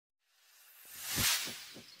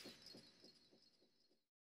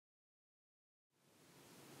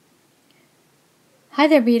Hi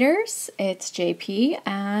there, beaders. It's JP,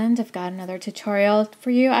 and I've got another tutorial for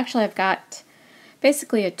you. Actually, I've got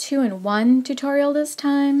basically a 2-in-1 tutorial this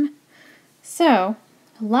time. So,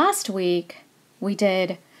 last week we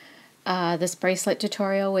did this bracelet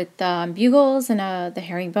tutorial with bugles and the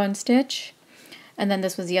herringbone stitch, and then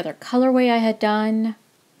this was the other colorway I had done.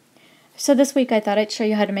 So this week I thought I'd show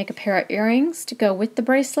you how to make a pair of earrings to go with the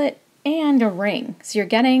bracelet and a ring. So you're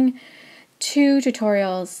getting two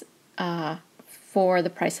tutorials for the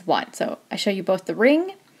price of one. So I show you both the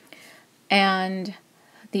ring and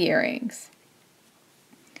the earrings.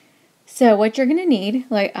 So what you're going to need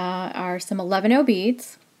are some 11/0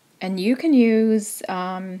 beads, and you can use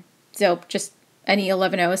so just any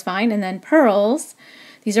 11/0 is fine, and then pearls.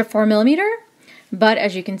 These are 4mm, but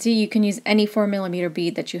as you can see, you can use any 4mm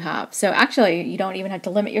bead that you have. So actually, you don't even have to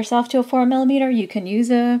limit yourself to a 4mm. You can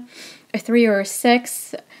use a 3 or a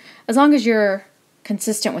 6, as long as you're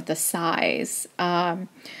consistent with the size.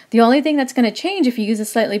 The only thing that's going to change if you use a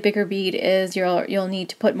slightly bigger bead is you'll need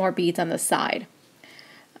to put more beads on the side.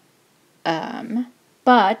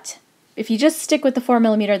 But if you just stick with the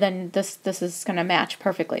 4mm, then this is going to match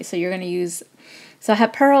perfectly. So you're going to use, so I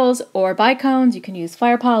have pearls or bicones. You can use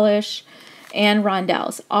fire polish and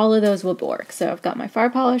rondelles. All of those will work. So I've got my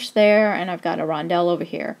fire polish there, and I've got a rondelle over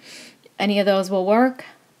here. Any of those will work.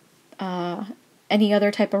 Any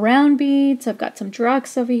other type of round beads. I've got some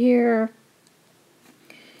drugs over here.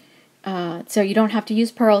 So you don't have to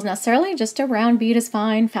use pearls necessarily, just a round bead is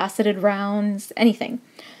fine, faceted rounds, anything.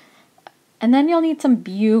 And then you'll need some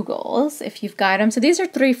bugles if you've got them. So these are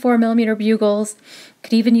 3 4mm bugles.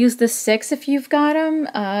 Could even use the 6 if you've got them.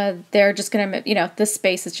 They're just going to, this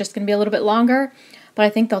space is just going to be a little bit longer, but I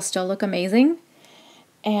think they'll still look amazing.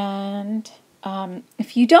 And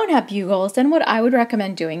if you don't have bugles, then what I would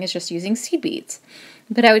recommend doing is just using seed beads.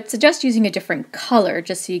 But I would suggest using a different color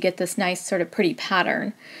just so you get this nice sort of pretty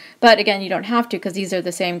pattern. But again, you don't have to because these are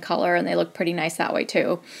the same color and they look pretty nice that way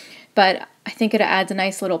too. But I think it adds a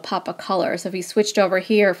nice little pop of color. So if you switched over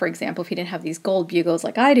here, for example, if you didn't have these gold bugles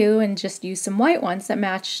like I do and just use some white ones that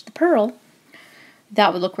match the pearl,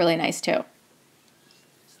 that would look really nice too.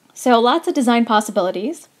 So lots of design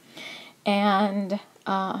possibilities. And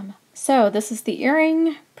so this is the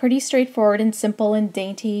earring, pretty straightforward and simple and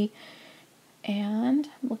dainty. And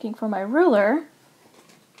I'm looking for my ruler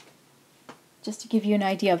just to give you an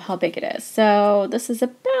idea of how big it is. So this is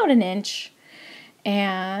about 1 inch,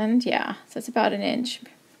 and yeah, so it's about 1 inch.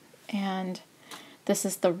 And this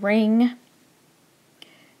is the ring.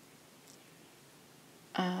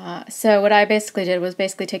 So what I basically did was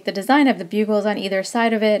take the design of the bugles on either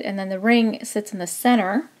side of it, and then the ring sits in the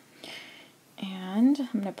center. And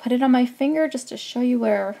I'm going to put it on my finger just to show you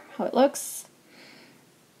how it looks.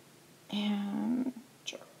 And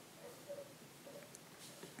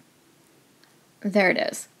there it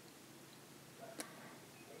is.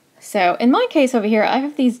 So in my case over here, I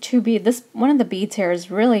have these 2 beads. One of the beads here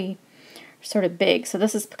is really sort of big, so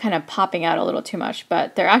this is kind of popping out a little too much,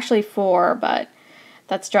 but they're actually 4, but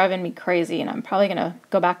that's driving me crazy, and I'm probably going to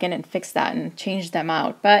go back in and fix that and change them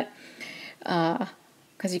out. But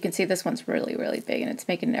because you can see this one's really, really big, and it's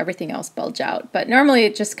making everything else bulge out. But normally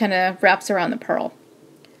it just kind of wraps around the pearl.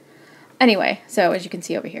 Anyway, so as you can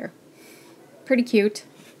see over here, pretty cute.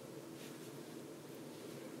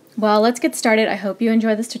 Well, let's get started. I hope you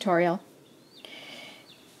enjoy this tutorial.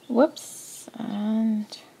 Whoops. And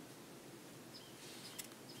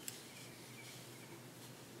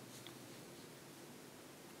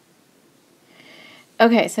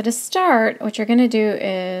okay, so to start, what you're going to do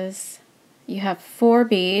is you have 4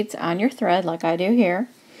 beads on your thread like I do here,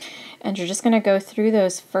 and you're just going to go through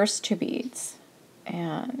those first 2 beads.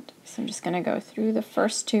 And so I'm just going to go through the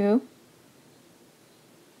first 2,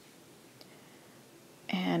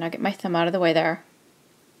 and I'll get my thumb out of the way there.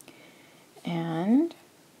 And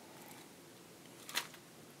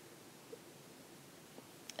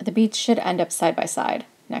the beads should end up side by side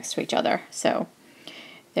next to each other. So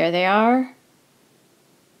there they are.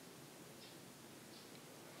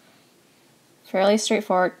 Fairly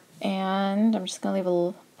straightforward, and I'm just going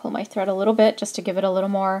to pull my thread a little bit just to give it a little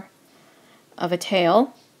more of a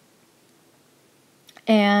tail.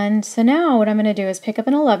 And so now what I'm going to do is pick up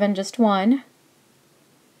an 11, just one,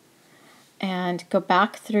 and go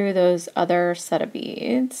back through those other set of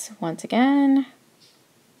beads once again.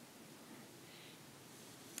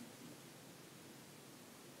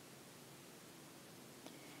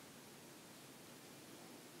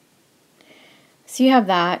 So you have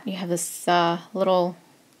that. You have this little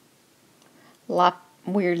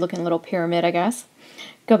weird looking little pyramid, I guess.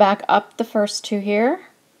 Go back up the first 2 here.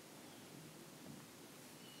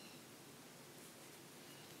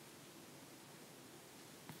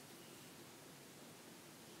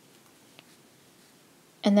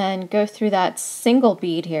 and then go through that single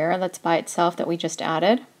bead here that's by itself that we just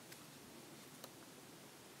added.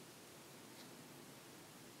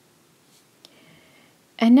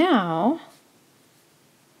 And now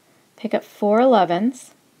pick up 4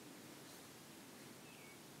 11s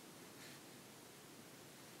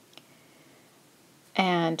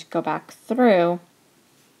and go back through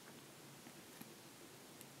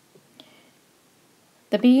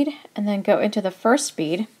the bead and then go into the first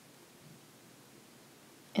bead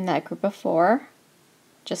in that group of 4,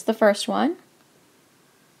 just the first one.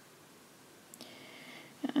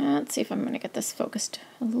 Let's see if I'm going to get this focused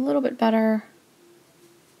a little bit better.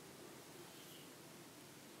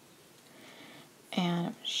 And I'm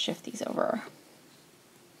going to shift these over.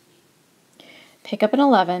 Pick up an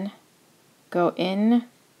 11, go in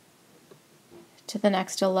to the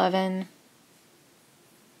next 11,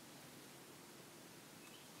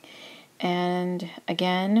 and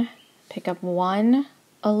again pick up 1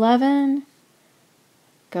 11,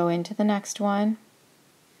 go into the next one,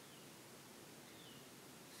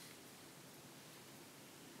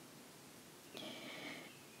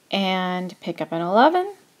 and pick up an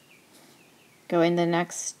 11, go in the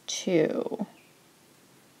next 2.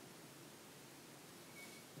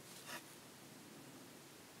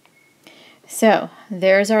 So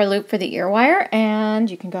there's our loop for the ear wire,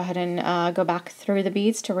 and you can go ahead and go back through the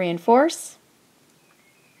beads to reinforce.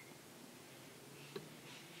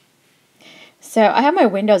 So I have my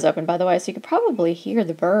windows open, by the way, so you could probably hear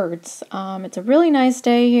the birds. It's a really nice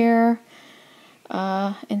day here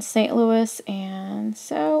in St. Louis, and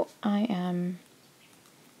so I am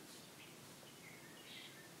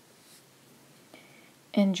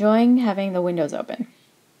enjoying having the windows open.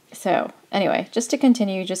 So anyway, just to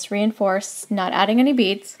continue, just reinforce, not adding any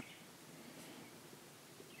beads.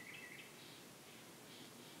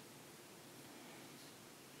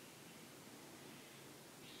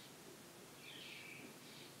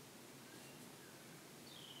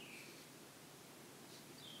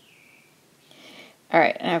 All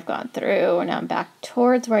right, and I've gone through, and now I'm back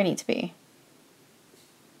towards where I need to be.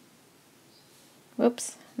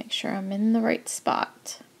 Whoops, make sure I'm in the right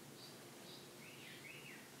spot.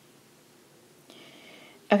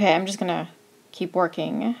 Okay, I'm just gonna keep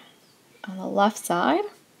working on the left side.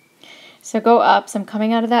 So go up, so I'm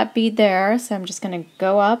coming out of that bead there, so I'm just gonna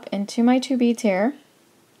go up into my 2 beads here.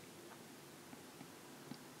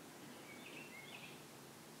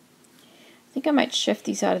 I think I might shift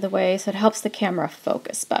these out of the way so it helps the camera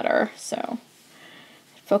focus better. So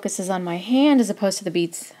it focuses on my hand as opposed to the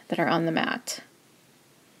beads that are on the mat.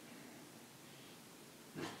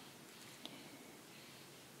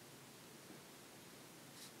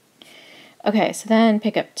 Okay, so then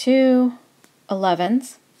pick up 2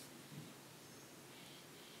 11s,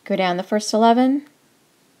 go down the first 11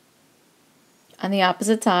 on the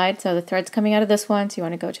opposite side, so the thread's coming out of this one, so you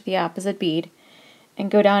want to go to the opposite bead and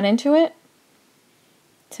go down into it.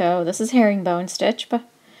 So this is herringbone stitch, but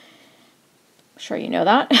I'm sure you know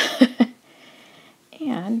that.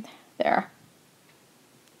 And there.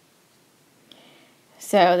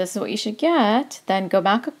 So this is what you should get. Then go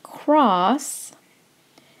back across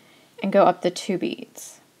and go up the 2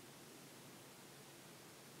 beads.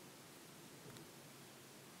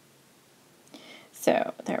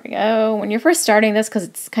 So there we go. When you're first starting this, because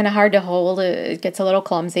it's kind of hard to hold, it gets a little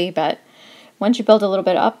clumsy, but once you build a little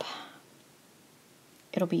bit up,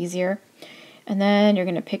 it'll be easier. And then you're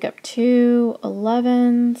going to pick up 2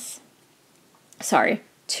 11s, sorry,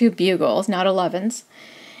 2 bugles, not 11s,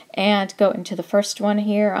 and go into the first one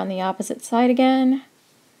here on the opposite side again.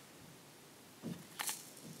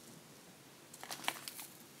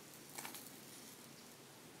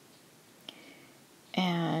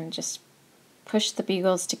 And just push the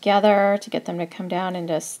bugles together to get them to come down and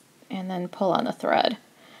then pull on the thread.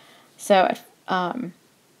 So and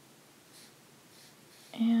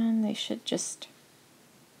they should just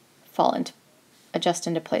adjust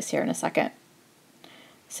into place here in a second.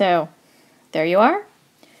 So there you are.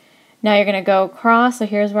 Now you're going to go across, so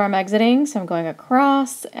here's where I'm exiting, so I'm going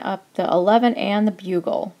across up the 11 and the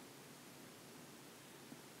bugle.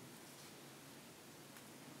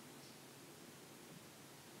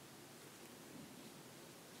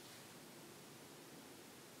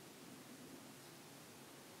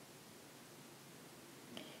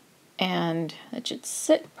 And it should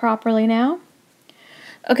sit properly now.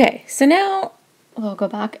 Okay, so now we'll go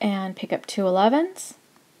back and pick up 2 11s,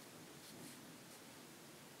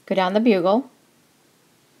 go down the bugle,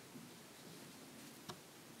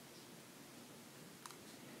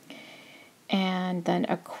 and then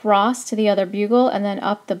across to the other bugle, and then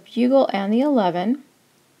up the bugle and the 11,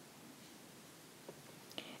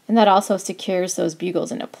 and And that also secures those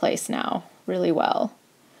bugles into place now really well.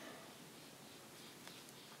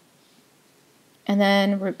 And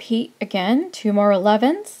then repeat again, 2 more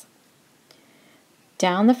 11s,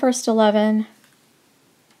 down the first 11,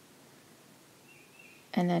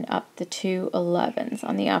 and then up the 2 11s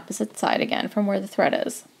on the opposite side again from where the thread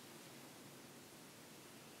is.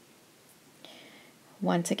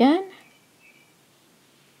 Once again,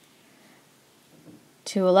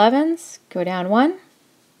 2 11s, go down 1,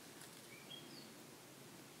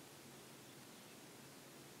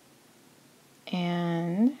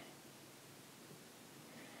 and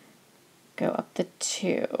go up the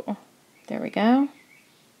 2. There we go.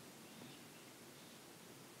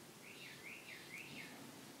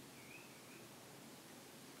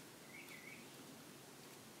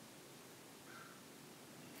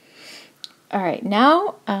 All right,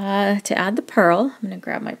 now to add the pearl, I'm going to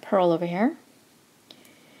grab my pearl over here.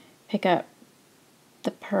 Pick up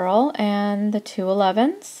the pearl and the 2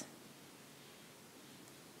 11s.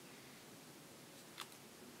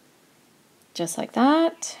 Just like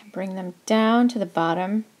that. Bring them down to the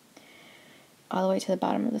bottom, all the way to the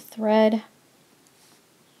bottom of the thread.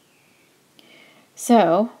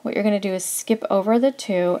 So what you're going to do is skip over the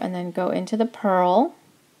 2 and then go into the pearl.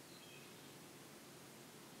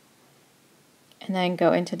 And then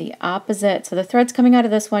go into the opposite. So the thread's coming out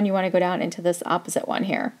of this one, you want to go down into this opposite one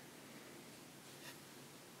here.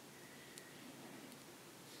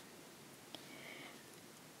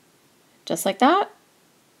 Just like that.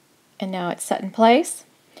 And now it's set in place.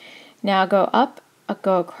 Now go up,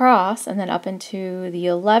 go across, and then up into the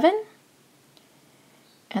 11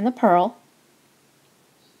 and the pearl.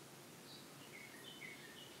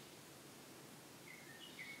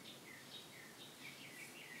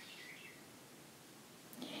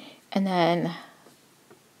 And then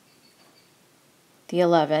the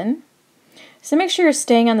 11. So make sure you're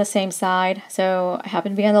staying on the same side. So I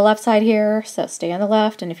happen to be on the left side here, so stay on the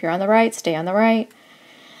left, and if you're on the right, stay on the right,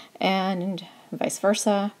 and vice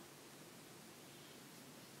versa.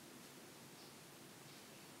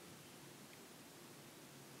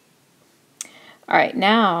 All right,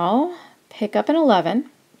 now pick up an 11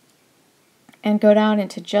 and go down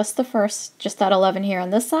into just that 11 here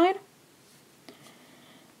on this side.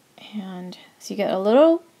 And so you get a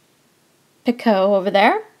little picot over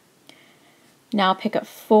there. Now pick up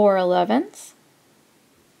 4 11s.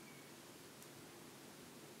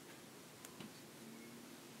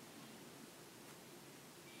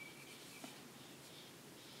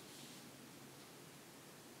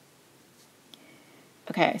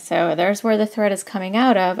 Okay, so there's where the thread is coming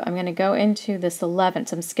out of. I'm going to go into this 11.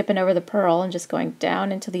 So I'm skipping over the pearl and just going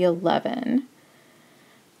down into the 11.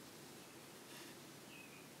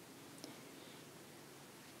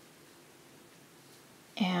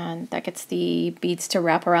 And that gets the beads to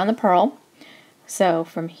wrap around the pearl. So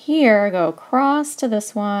from here, go across to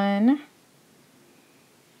this one.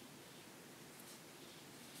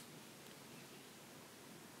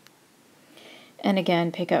 And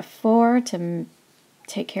again, pick up 4 to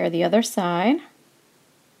take care of the other side.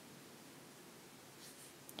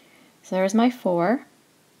 So there's my 4.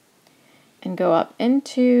 And go up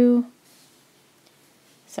into,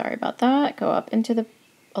 sorry about that, go up into the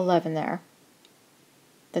 11 there.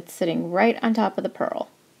 That's sitting right on top of the pearl.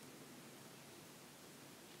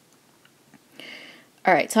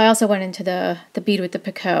 All right, so I also went into the bead with the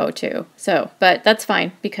picot too. So, but that's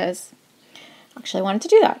fine because actually I wanted to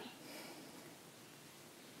do that.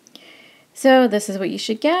 So this is what you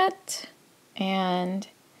should get, and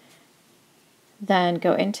then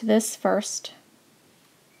go into this first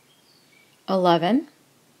 11.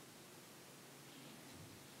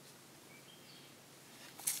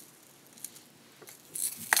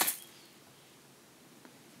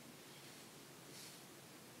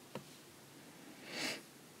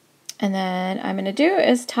 And then I'm going to do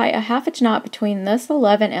is tie a 1/2 inch knot between this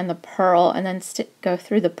 11 and the pearl, and then go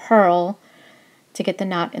through the pearl to get the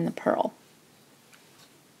knot in the pearl.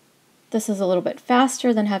 This is a little bit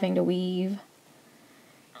faster than having to weave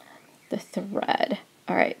the thread.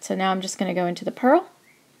 All right, so now I'm just going to go into the pearl.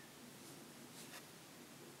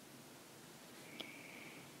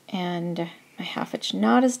 And my 1/2 inch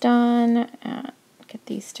knot is done. Get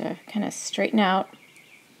these to kind of straighten out.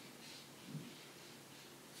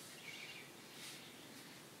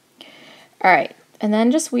 All right, and then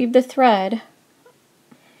just weave the thread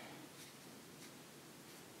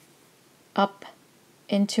up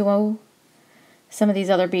into some of these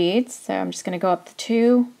other beads. So I'm just going to go up the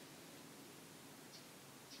 2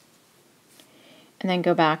 and then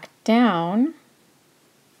go back down.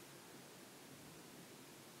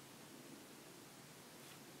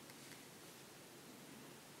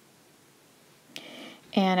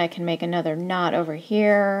 I can make another knot over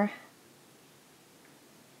here.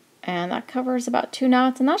 And that covers about 2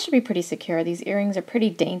 knots, and that should be pretty secure. These earrings are pretty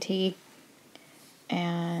dainty.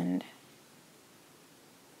 And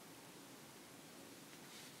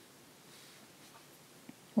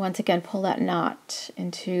once again, pull that knot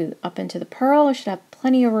up into the pearl. I should have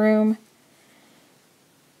plenty of room.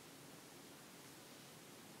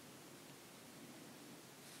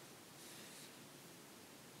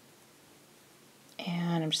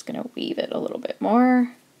 And I'm just going to weave it a little bit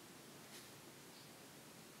more.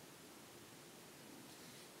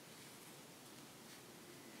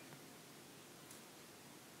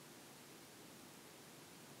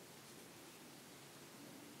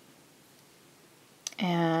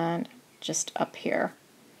 And just up here.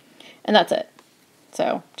 And that's it.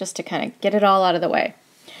 So just to kind of get it all out of the way.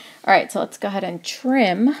 All right, so let's go ahead and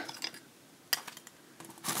trim.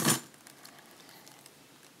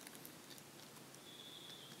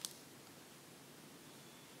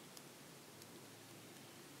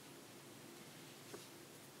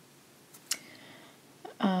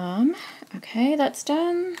 Okay, that's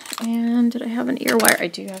done. And did I have an ear wire? I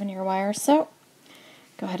do have an ear wire. So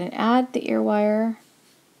go ahead and add the ear wire.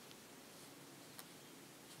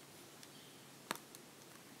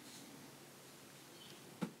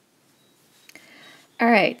 All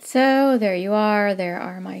right, so there you are. There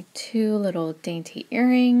are my 2 little dainty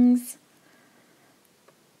earrings.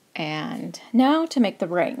 And now to make the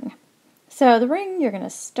ring. So the ring, you're going to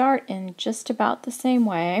start in just about the same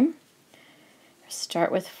way.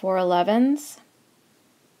 Start with 4 11s.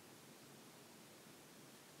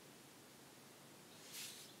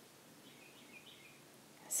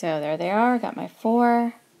 So there they are. Got my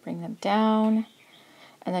 4. Bring them down.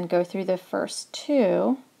 And then go through the first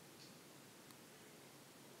 2.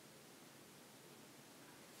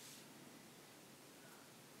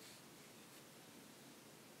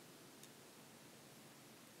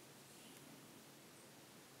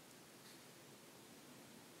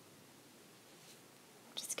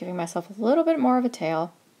 Giving myself a little bit more of a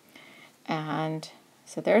tail. And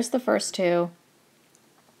so there's the first 2.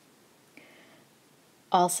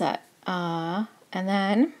 All set. And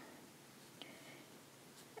then,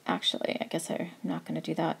 actually, I guess I'm not going to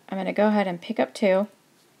do that. I'm going to go ahead and pick up 2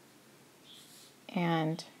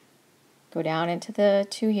 and go down into the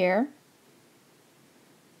 2 here.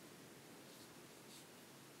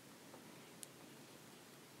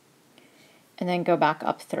 And then go back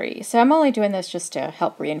up 3. So I'm only doing this just to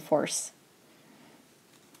help reinforce.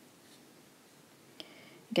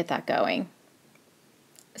 Get that going.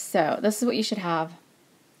 So this is what you should have.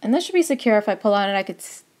 And this should be secure. If I pull on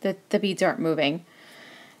it, the beads aren't moving.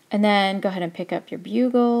 And then go ahead and pick up your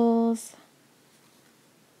bugles.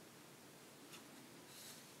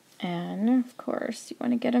 And of course, you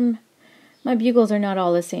want to get them. My bugles are not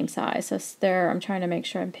all the same size. So I'm trying to make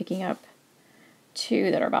sure I'm picking up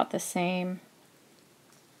 2 that are about the same.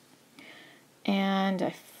 And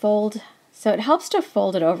I fold, so it helps to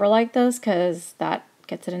fold it over like this because that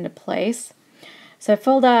gets it into place. So I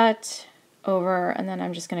fold that over, and then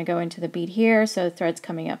I'm just going to go into the bead here. So the thread's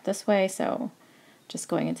coming up this way, so just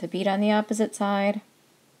going into the bead on the opposite side.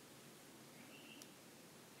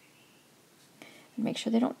 And make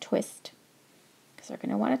sure they don't twist, because they're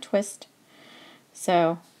going to want to twist.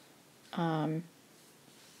 So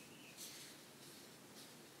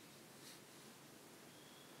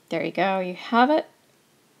there you go, you have it,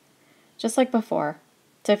 just like before.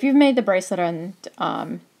 So if you've made the bracelet and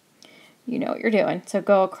you know what you're doing. So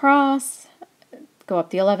go across, go up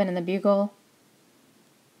the 11 in the bugle,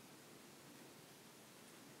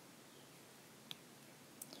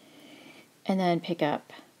 and then pick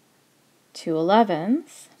up 2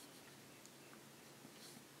 11s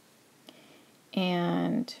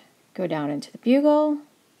and go down into the bugle.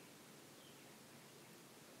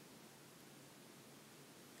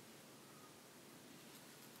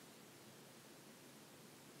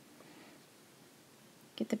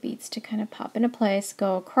 Get the beads to kind of pop into place,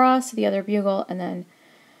 go across to the other bugle, and then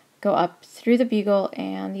go up through the bugle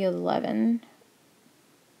and the 11.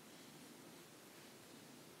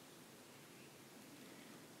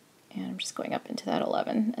 And I'm just going up into that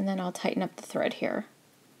 11, and then I'll tighten up the thread here.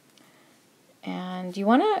 And you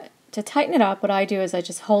want to tighten it up, what I do is I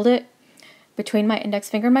just hold it between my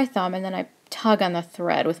index finger and my thumb, and then I tug on the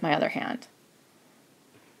thread with my other hand.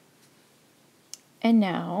 And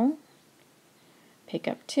now pick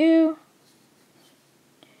up 2,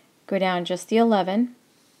 go down just the 11,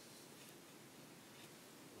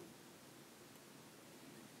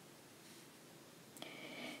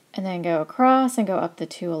 and then go across and go up the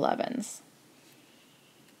 2 11s.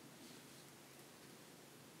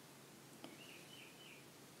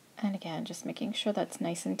 Again, just making sure that's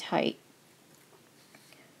nice and tight.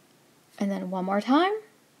 And then one more time.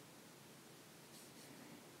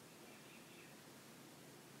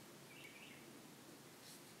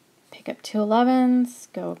 Pick up 2 11s,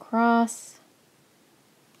 go across.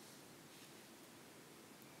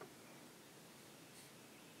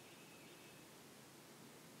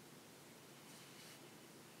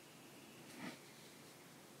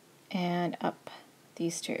 And up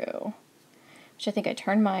these two, which I think I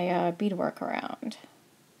turned my beadwork around.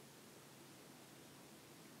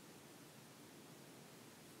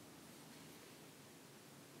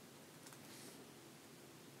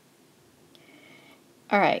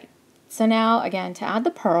 All right, so now again to add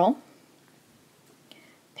the pearl,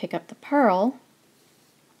 pick up the pearl,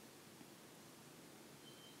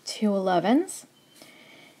 2 11s,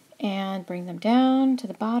 and bring them down to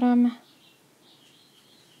the bottom.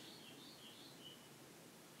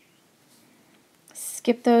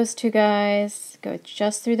 Skip those two guys, go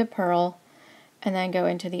just through the pearl, and then go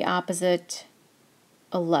into the opposite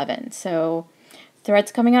 11. So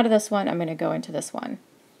threads coming out of this one, I'm going to go into this one.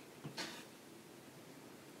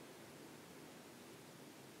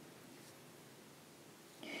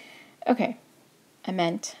 Okay, I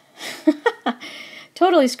meant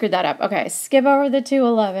totally screwed that up. Okay, skip over the 2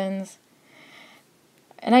 11s,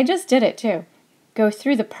 and I just did it too. Go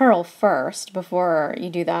through the pearl first before you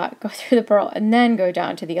do that. Go through the pearl and then go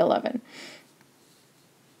down to the 11.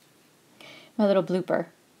 My little blooper.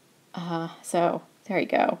 So there you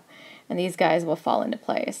go. And these guys will fall into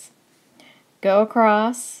place. Go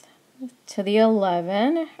across to the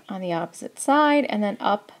 11 on the opposite side and then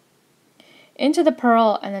up into the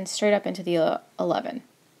pearl and then straight up into the 11.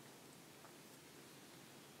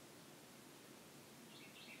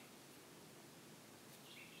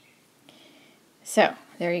 So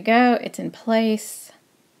there you go, it's in place.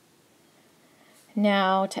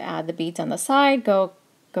 Now to add the beads on the side, go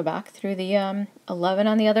back through the 11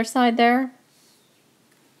 on the other side there.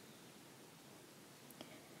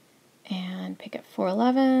 And pick up 4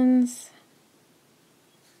 11s.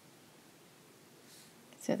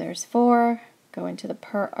 So there's 4, go into the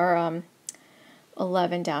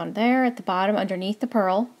 11 down there at the bottom underneath the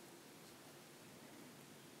pearl.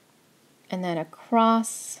 And then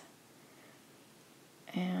across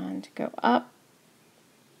and go up.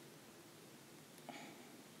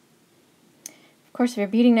 Of course, if you're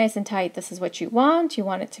beading nice and tight, this is what you want. You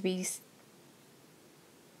want it to be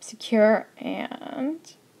secure,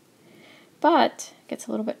 but it gets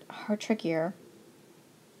a little bit trickier.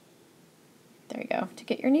 There you go, to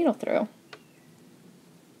get your needle through.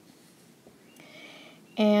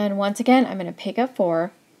 And once again, I'm going to pick up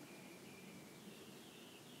 4.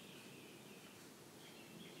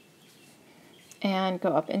 And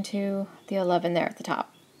go up into the 11 there at the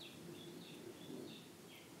top.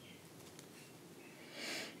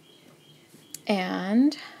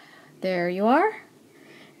 And there you are.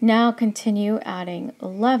 Now continue adding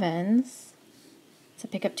 11s. So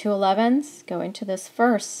pick up 2 11s, go into this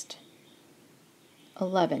first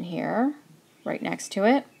 11 here, right next to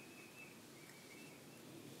it.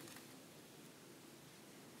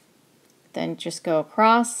 Then just go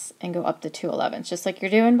across and go up the 2 11s, just like you're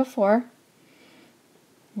doing before.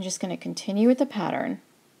 I'm just going to continue with the pattern.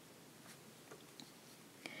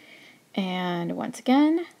 And once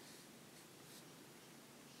again,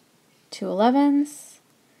 2 11s,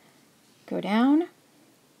 go down,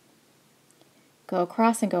 go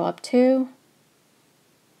across and go up 2.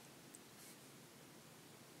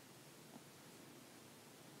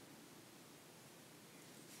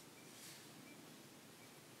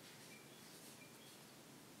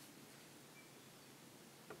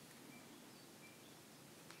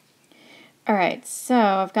 Alright, so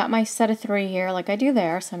I've got my set of 3 here like I do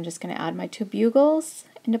there, so I'm just going to add my 2 bugles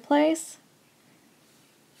into place.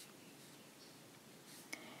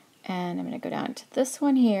 And I'm going to go down to this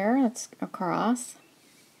one here, let's across.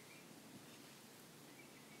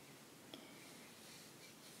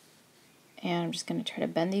 And I'm just going to try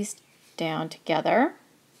to bend these down together.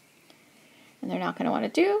 And they're not going to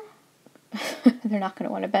want to do, they're not going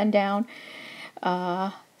to want to bend down.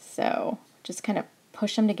 So just kind of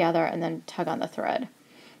push them together and then tug on the thread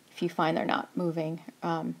if you find they're not moving,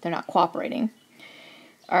 they're not cooperating.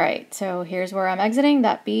 All right, so here's where I'm exiting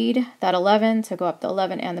that bead, that 11, so go up the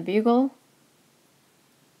 11 and the bugle.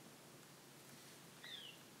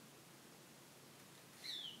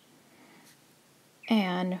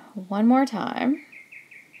 And one more time,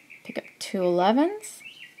 pick up 2 11s,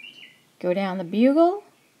 go down the bugle,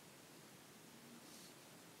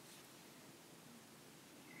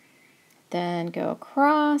 then go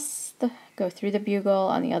across, go through the bugle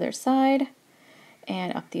on the other side,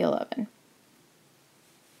 and up the 11.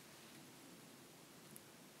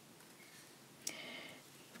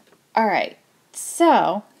 All right,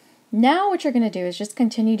 so now what you're going to do is just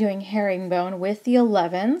continue doing herringbone with the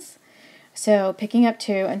 11s. So picking up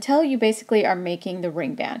 2 until you basically are making the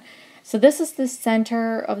ring band. So this is the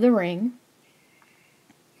center of the ring.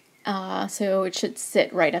 So it should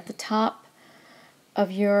sit right at the top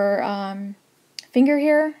of your finger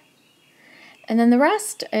here. And then the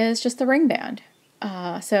rest is just the ring band.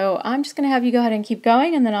 So I'm just going to have you go ahead and keep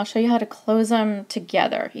going, and then I'll show you how to close them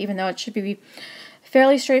together, even though it should be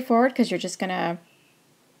fairly straightforward because you're just going to,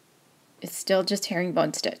 it's still just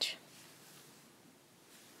herringbone stitch.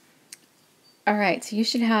 Alright, so you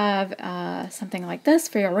should have something like this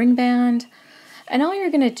for your ring band, and all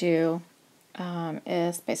you're going to do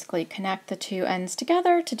is basically connect the 2 ends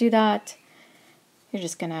together. To do that, you're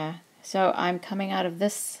just going to, so I'm coming out of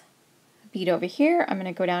this bead over here, I'm going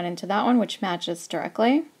to go down into that one which matches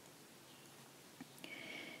directly,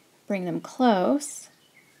 bring them close,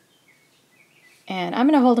 and I'm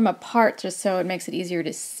going to hold them apart just so it makes it easier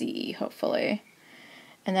to see, hopefully,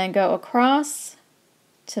 and then go across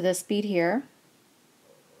to this bead here,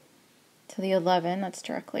 to the 11, that's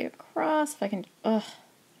directly across. If I can, ugh,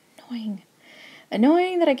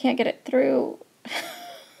 annoying that I can't get it through.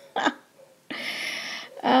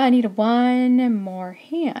 I need one more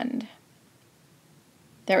hand.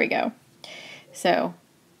 There we go. So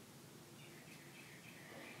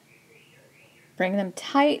bring them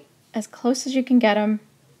tight, as close as you can get them.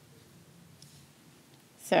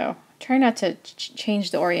 So try not to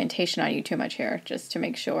change the orientation on you too much here, just to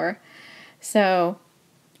make sure. So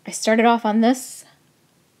I started off on this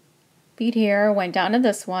bead here, went down to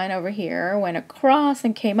this one over here, went across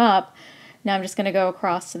and came up. Now I'm just going to go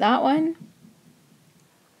across to that one.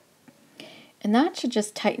 And that should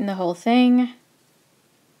just tighten the whole thing.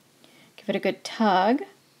 Give it a good tug.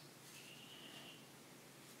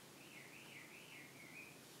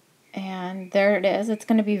 And there it is. It's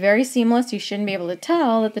going to be very seamless. You shouldn't be able to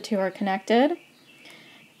tell that the 2 are connected.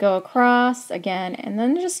 Go across again, and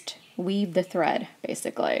then just weave the thread,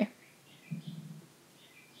 basically.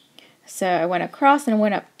 So I went across and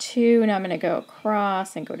went up 2, and I'm going to go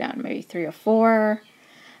across and go down maybe 3 or 4.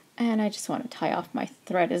 And I just want to tie off my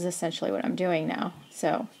thread is essentially what I'm doing now.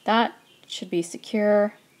 So that should be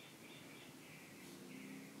secure.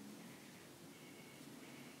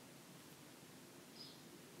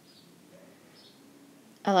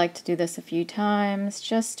 I like to do this a few times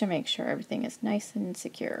just to make sure everything is nice and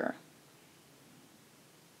secure.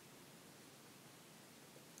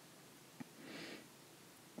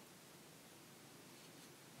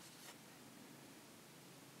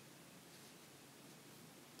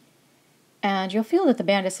 And you'll feel that the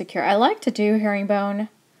band is secure. I like to do herringbone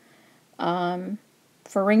for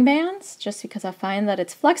ring bands just because I find that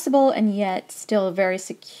it's flexible and yet still very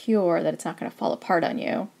secure, that it's not going to fall apart on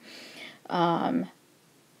you.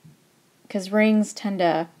 Because rings tend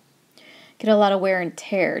to get a lot of wear and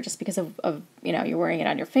tear just because of you know, you're wearing it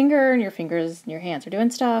on your finger and your fingers and your hands are doing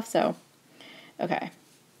stuff. So, okay,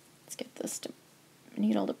 let's get this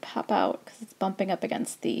needle to pop out because it's bumping up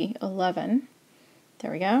against the 11.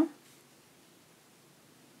 There we go.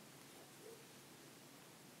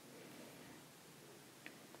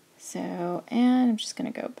 So, and I'm just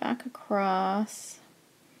going to go back across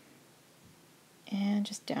and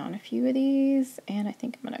just down a few of these, and I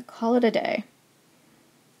think I'm going to call it a day.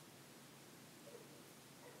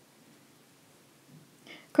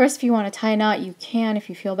 Of course, if you want to tie a knot, you can. If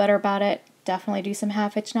you feel better about it, definitely do some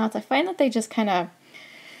half-hitch knots. I find that they just kind of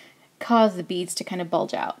cause the beads to kind of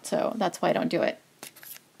bulge out, so that's why I don't do it.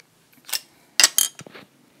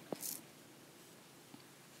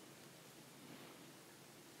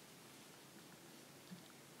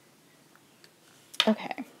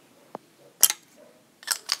 Okay.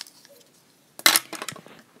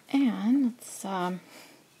 And let's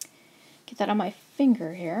get that on my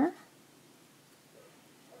finger here.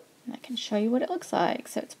 And I can show you what it looks like.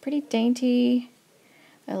 So it's pretty dainty.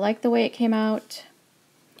 I like the way it came out.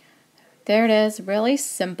 There it is, really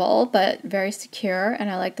simple but very secure,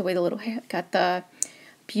 and I like the way the little got the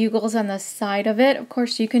bugles on the side of it. Of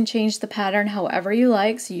course, you can change the pattern however you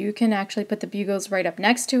like, so you can actually put the bugles right up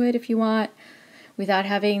next to it if you want, without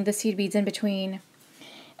having the seed beads in between.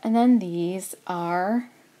 And then these are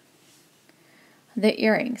the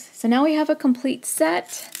earrings. So now we have a complete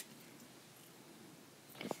set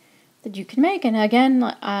that you can make. And again,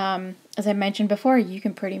 as I mentioned before, you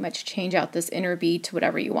can pretty much change out this inner bead to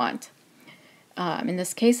whatever you want. In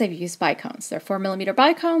this case, I've used bicones. They're 4mm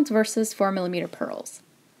bicones versus 4mm pearls.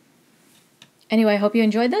 Anyway, I hope you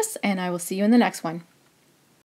enjoyed this, and I will see you in the next one.